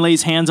and someone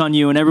lays hands on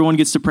you and everyone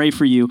gets to pray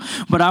for you.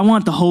 But I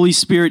want the Holy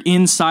Spirit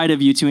inside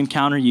of you to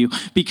encounter you.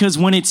 Because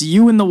when it's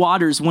you in the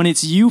waters, when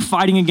it's you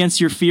fighting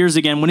against your fears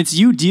again, when it's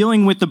you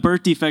dealing with the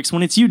birth defects,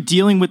 when it's you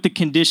dealing with the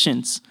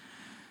conditions,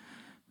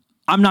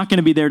 I'm not going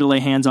to be there to lay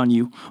hands on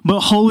you.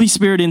 But Holy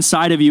Spirit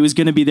inside of you is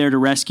going to be there to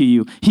rescue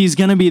you. He's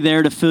going to be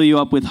there to fill you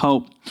up with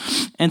hope.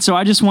 And so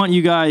I just want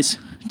you guys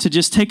to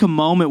just take a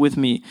moment with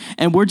me,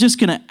 and we're just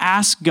going to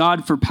ask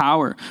God for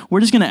power. We're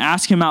just going to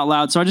ask him out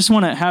loud. So I just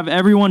want to have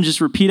everyone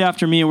just repeat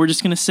after me, and we're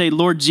just going to say,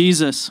 Lord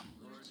Jesus,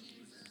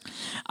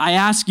 I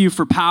ask you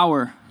for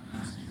power.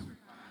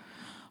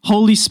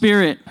 Holy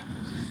Spirit,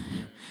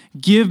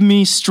 give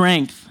me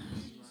strength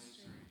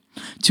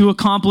to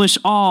accomplish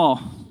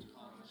all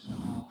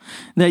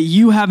that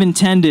you have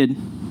intended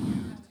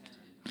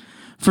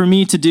for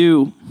me to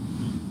do,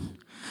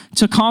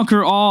 to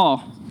conquer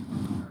all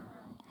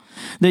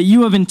that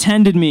you have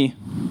intended me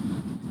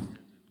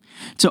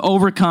to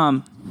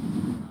overcome.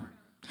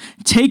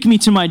 Take me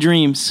to my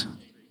dreams.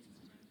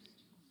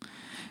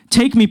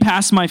 Take me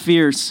past my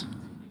fears.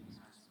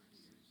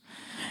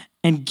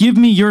 And give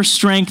me your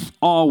strength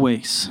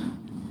always.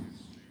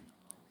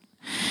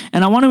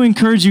 And I want to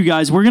encourage you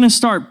guys, we're going to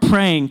start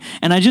praying,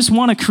 and I just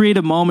want to create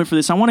a moment for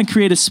this. I want to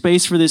create a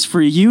space for this,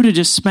 for you to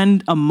just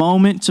spend a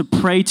moment to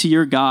pray to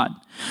your God,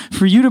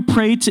 for you to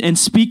pray to and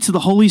speak to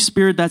the Holy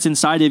Spirit that's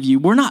inside of you.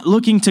 We're not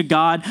looking to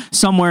God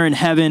somewhere in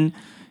heaven.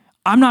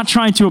 I'm not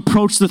trying to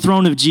approach the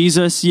throne of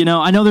Jesus.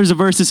 I know there's a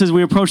verse that says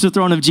we approach the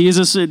throne of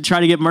Jesus and try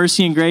to get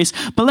mercy and grace.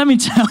 But let me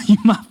tell you,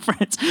 my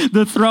friends,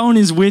 the throne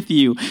is with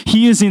you.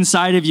 He is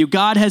inside of you.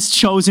 God has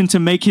chosen to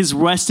make his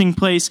resting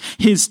place,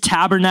 his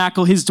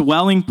tabernacle, his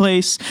dwelling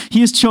place.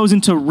 He has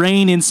chosen to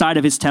reign inside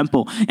of his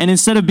temple. And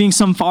instead of being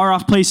some far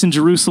off place in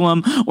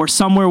Jerusalem or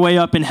somewhere way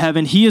up in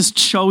heaven, he has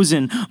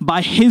chosen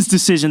by his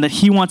decision that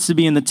he wants to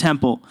be in the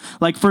temple.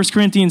 Like 1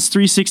 Corinthians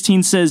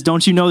 3:16 says,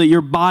 don't you know that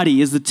your body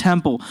is the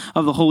temple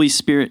of the Holy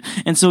Spirit?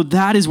 And so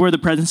that is where the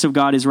presence of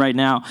God is right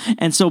now.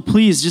 And so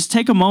please just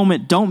take a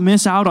moment. Don't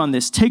miss out on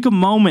this. Take a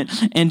moment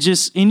and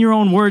just, in your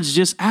own words,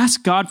 just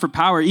ask God for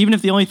power. Even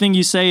if the only thing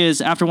you say is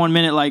after 1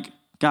 minute, like,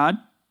 God,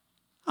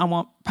 I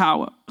want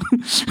power.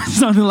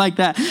 Something like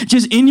that.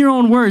 Just in your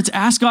own words,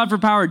 ask God for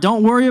power.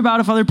 Don't worry about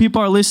if other people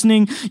are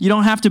listening. You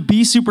don't have to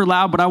be super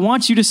loud, but I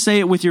want you to say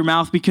it with your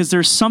mouth, because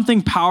there's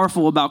something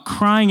powerful about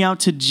crying out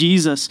to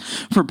Jesus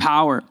for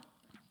power.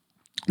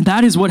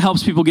 That is what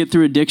helps people get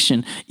through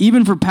addiction.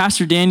 Even for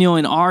Pastor Daniel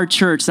in our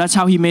church, that's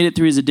how he made it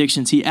through his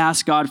addictions. He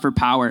asked God for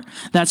power.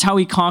 That's how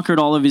he conquered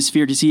all of his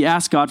fears. He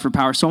asked God for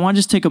power. So I want to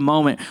just take a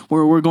moment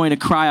where we're going to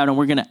cry out and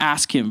we're going to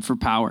ask him for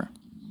power.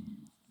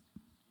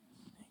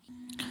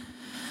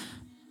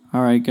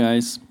 All right,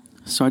 guys.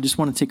 So I just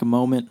want to take a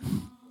moment,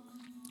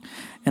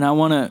 and I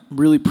want to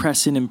really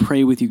press in and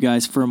pray with you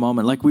guys for a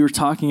moment. Like we were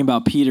talking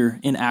about Peter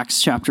in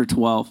Acts chapter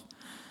 12.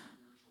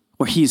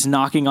 Where he's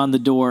knocking on the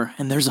door,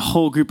 and there's a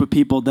whole group of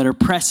people that are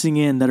pressing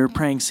in, that are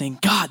praying, saying,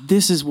 God,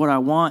 this is what I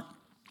want.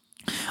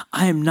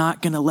 I am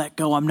not going to let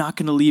go. I'm not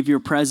going to leave your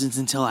presence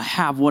until I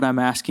have what I'm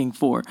asking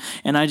for.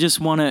 And I just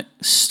want to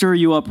stir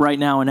you up right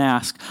now and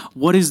ask,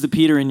 what is the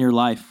Peter in your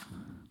life?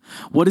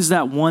 What is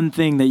that one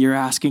thing that you're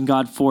asking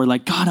God for?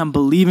 Like, God, I'm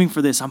believing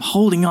for this. I'm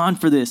holding on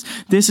for this.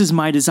 This is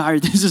my desire.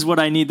 This is what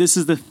I need. This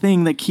is the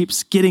thing that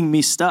keeps getting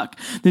me stuck.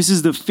 This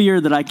is the fear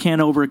that I can't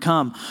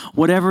overcome.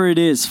 Whatever it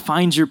is,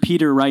 find your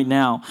Peter right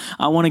now.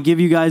 I want to give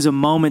you guys a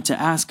moment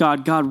to ask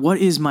God, God, what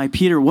is my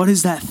Peter? What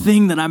is that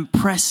thing that I'm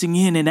pressing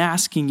in and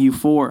asking you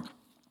for?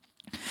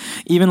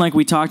 Even like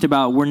we talked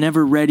about, we're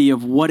never ready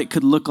of what it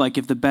could look like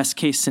if the best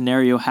case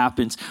scenario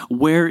happens.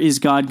 Where is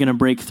God going to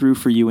break through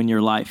for you in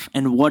your life?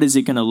 And what is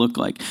it going to look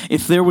like?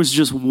 If there was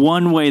just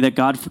one way that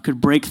God could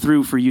break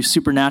through for you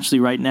supernaturally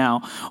right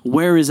now,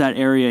 where is that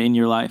area in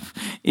your life?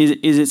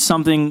 Is it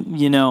something,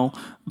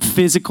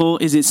 physical?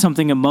 Is it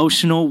something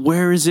emotional?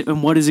 Where is it,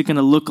 and what is it going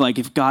to look like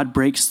if God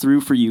breaks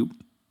through for you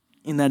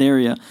in that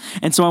area?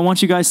 And so I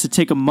want you guys to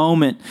take a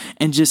moment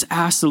and just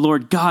ask the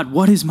Lord, God,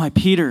 what is my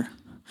Peter?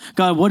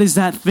 God, what is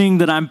that thing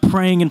that I'm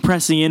praying and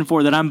pressing in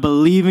for, that I'm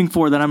believing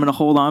for, that I'm going to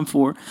hold on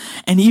for?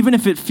 And even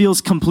if it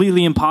feels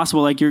completely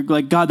impossible, like you're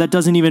like, God, that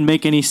doesn't even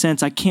make any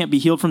sense. I can't be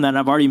healed from that.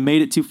 I've already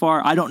made it too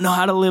far. I don't know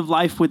how to live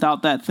life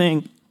without that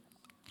thing.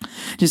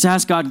 Just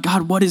ask God,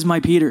 God, what is my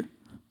Peter?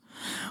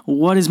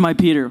 What is my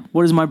Peter?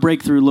 What does my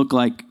breakthrough look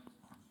like?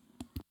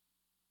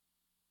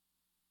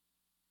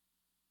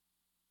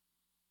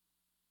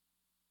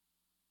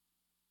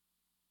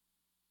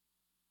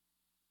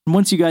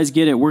 Once you guys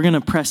get it, we're going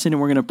to press in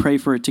and we're going to pray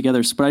for it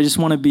together. But I just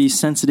want to be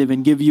sensitive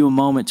and give you a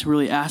moment to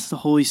really ask the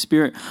Holy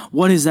Spirit,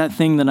 what is that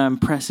thing that I'm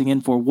pressing in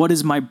for? What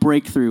does my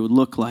breakthrough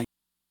look like?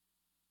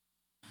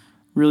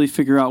 Really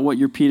figure out what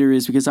your Peter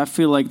is, because I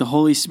feel like the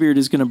Holy Spirit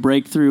is going to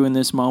break through in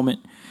this moment.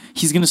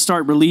 He's going to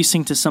start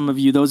releasing to some of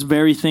you those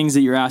very things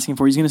that you're asking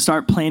for. He's going to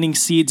start planting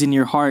seeds in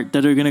your heart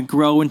that are going to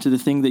grow into the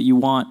thing that you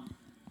want.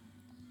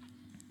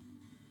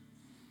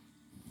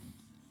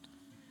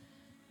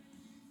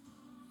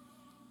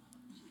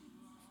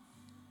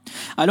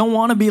 I don't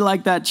want to be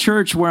like that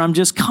church where I'm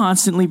just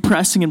constantly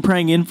pressing and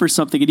praying in for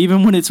something. And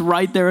even when it's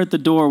right there at the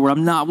door, where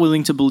I'm not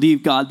willing to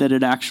believe God that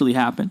it actually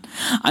happened.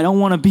 I don't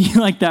want to be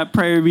like that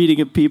prayer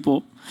meeting of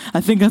people. I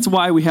think that's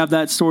why we have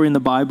that story in the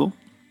Bible.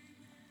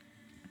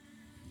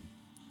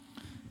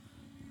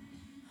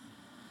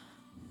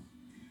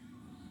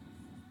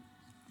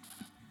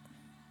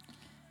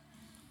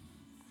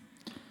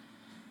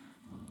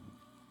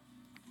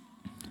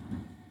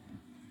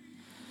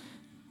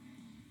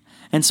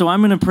 And so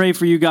I'm going to pray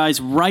for you guys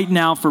right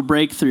now for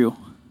breakthrough.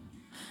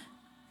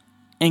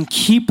 And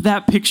keep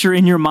that picture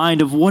in your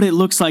mind of what it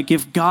looks like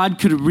if God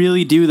could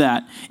really do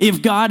that.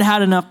 If God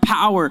had enough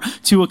power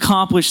to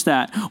accomplish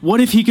that.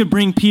 What if he could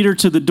bring Peter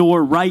to the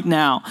door right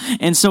now?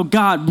 And so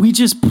God, we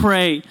just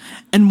pray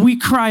and we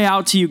cry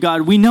out to you,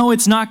 God. We know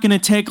it's not going to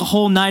take a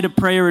whole night of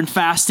prayer and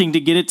fasting to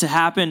get it to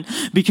happen,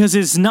 because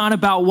it's not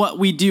about what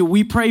we do.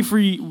 We pray for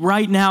you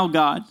right now,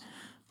 God.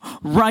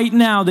 Right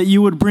now, that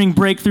you would bring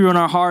breakthrough in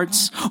our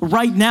hearts.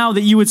 Right now,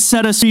 that you would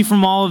set us free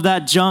from all of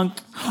that junk.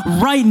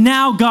 Right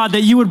now, God,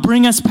 that you would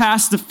bring us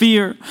past the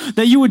fear.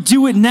 That you would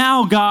do it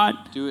now, God.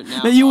 Do it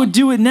now, that you God. would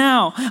do it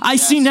now. I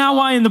see now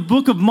why in the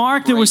book of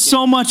Mark there was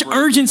so much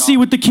urgency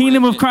with the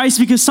kingdom of Christ,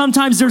 because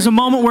sometimes there's a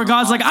moment where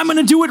God's like, I'm going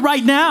to do it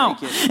right now.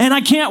 And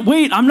I can't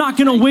wait. I'm not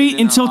going to wait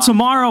until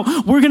tomorrow.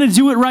 We're going to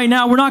do it right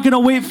now. We're not going to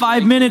wait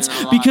 5 minutes,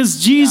 because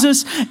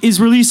Jesus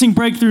is releasing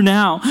breakthrough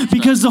now.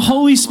 Because the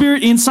Holy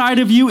Spirit inside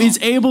of you is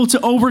able to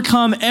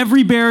overcome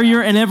every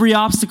barrier and every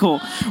obstacle.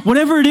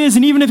 Whatever it is,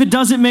 and even if it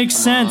doesn't make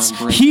sense,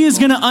 he is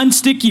going to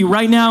unstick you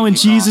right now in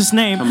Jesus'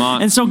 name.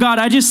 And so, God,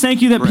 I just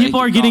thank you that people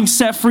are getting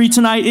set free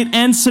tonight. It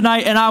ends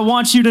tonight, and I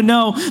want you to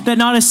know that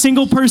not a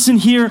single person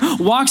here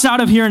walks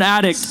out of here an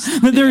addict.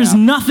 That there is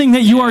nothing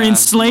that you are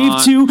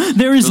enslaved to.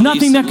 There is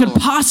nothing that could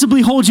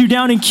possibly hold you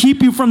down and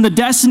keep you from the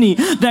destiny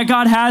that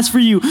God has for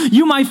you.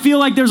 You might feel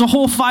like there's a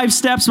whole 5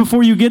 steps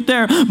before you get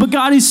there, but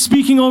God is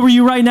speaking over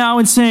you right now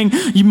and saying,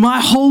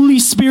 my Holy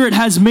Spirit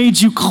has made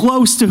you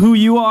close to who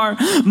you are.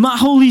 My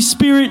Holy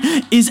Spirit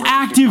is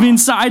active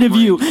inside of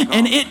you,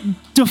 and it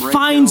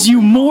defines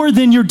you more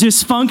than your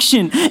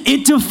dysfunction.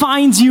 It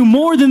defines you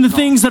more than the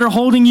things that are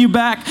holding you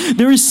back.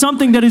 There is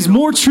something that is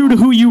more true to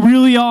who you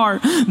really are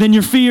than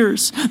your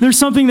fears. There's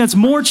something that's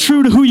more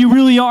true to who you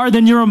really are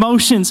than your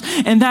emotions,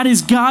 and that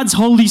is God's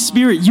Holy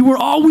Spirit. You were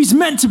always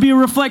meant to be a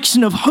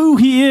reflection of who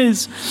he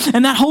is,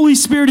 and that Holy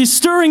Spirit is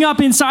stirring up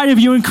inside of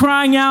you and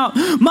crying out,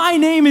 my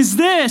name is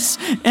this,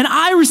 and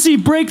I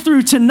receive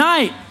breakthrough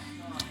tonight.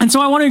 And so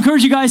I want to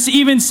encourage you guys to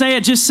even say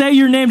it. Just say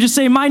your name. Just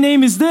say, my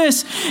name is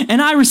this, and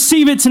I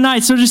receive it tonight.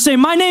 So just say,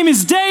 my name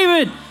is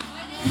David.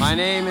 My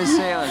name is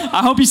Taylor.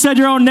 I hope you said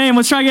your own name.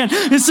 Let's try again.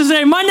 It's to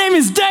say, my name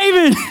is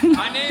David.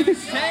 My name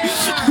is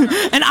Taylor.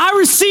 And I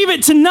receive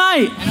it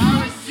tonight.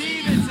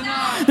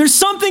 There's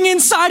something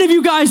inside of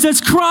you guys that's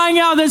crying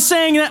out, that's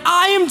saying that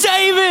I am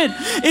David.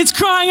 It's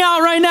crying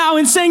out right now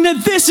and saying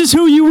that this is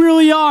who you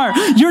really are.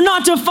 You're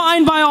not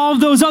defined by all of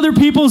those other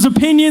people's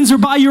opinions or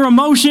by your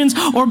emotions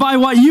or by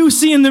what you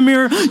see in the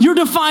mirror. You're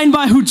defined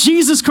by who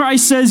Jesus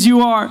Christ says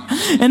you are.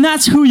 And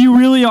that's who you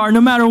really are,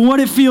 no matter what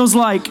it feels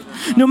like.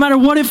 No matter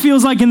what it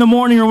feels like in the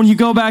morning or when you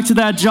go back to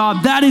that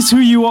job, that is who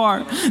you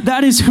are.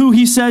 That is who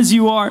he says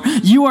you are.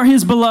 You are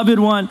his beloved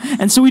one.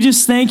 And so we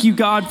just thank you,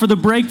 God, for the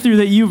breakthrough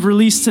that you've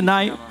released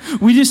tonight.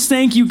 We just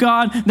thank you,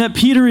 God, that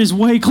Peter is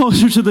way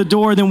closer to the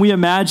door than we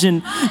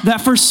imagine.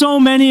 That for so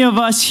many of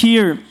us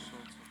here,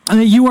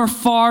 that you are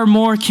far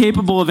more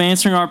capable of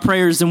answering our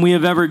prayers than we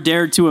have ever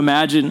dared to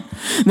imagine.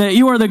 That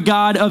you are the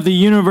God of the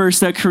universe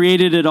that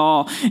created it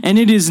all. And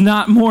it is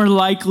not more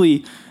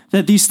likely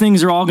that these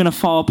things are all going to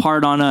fall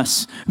apart on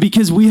us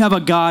because we have a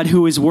God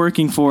who is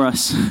working for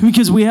us,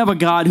 because we have a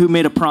God who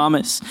made a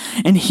promise,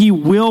 and he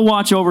will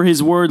watch over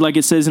his word, like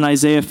it says in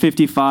Isaiah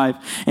 55,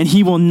 and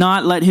he will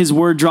not let his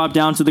word drop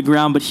down to the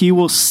ground, but he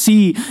will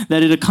see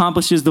that it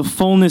accomplishes the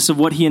fullness of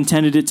what he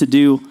intended it to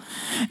do.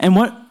 And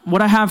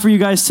what I have for you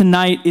guys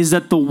tonight is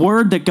that the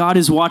word that God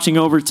is watching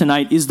over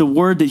tonight is the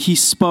word that he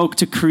spoke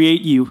to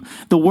create you,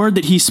 the word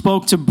that he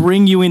spoke to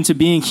bring you into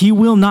being. He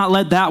will not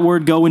let that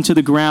word go into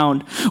the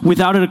ground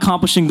without it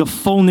accomplishing the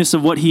fullness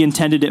of what he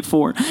intended it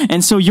for.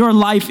 And so your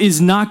life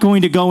is not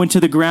going to go into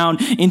the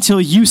ground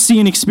until you see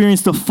and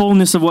experience the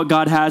fullness of what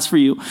God has for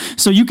you.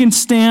 So you can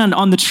stand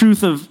on the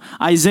truth of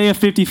Isaiah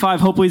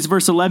 55, hopefully it's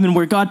verse 11,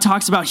 where God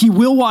talks about he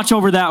will watch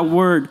over that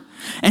word.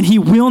 And he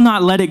will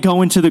not let it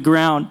go into the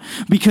ground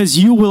because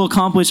you will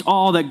accomplish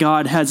all that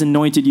God has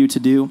anointed you to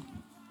do.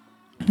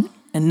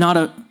 And not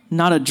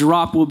a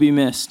drop will be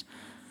missed.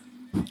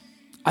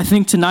 I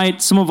think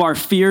tonight some of our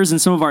fears and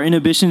some of our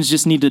inhibitions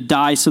just need to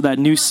die so that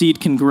new seed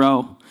can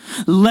grow.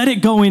 Let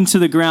it go into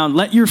the ground.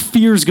 Let your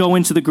fears go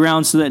into the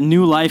ground so that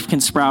new life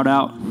can sprout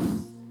out.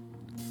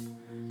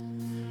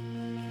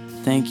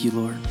 Thank you,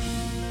 Lord.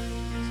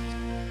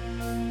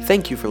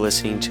 Thank you for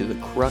listening to the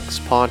Crux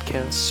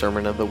Podcast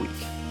Sermon of the Week.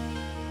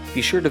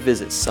 Be sure to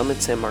visit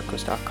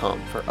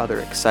summitsanmarcos.com for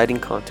other exciting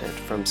content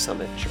from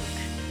Summit Church.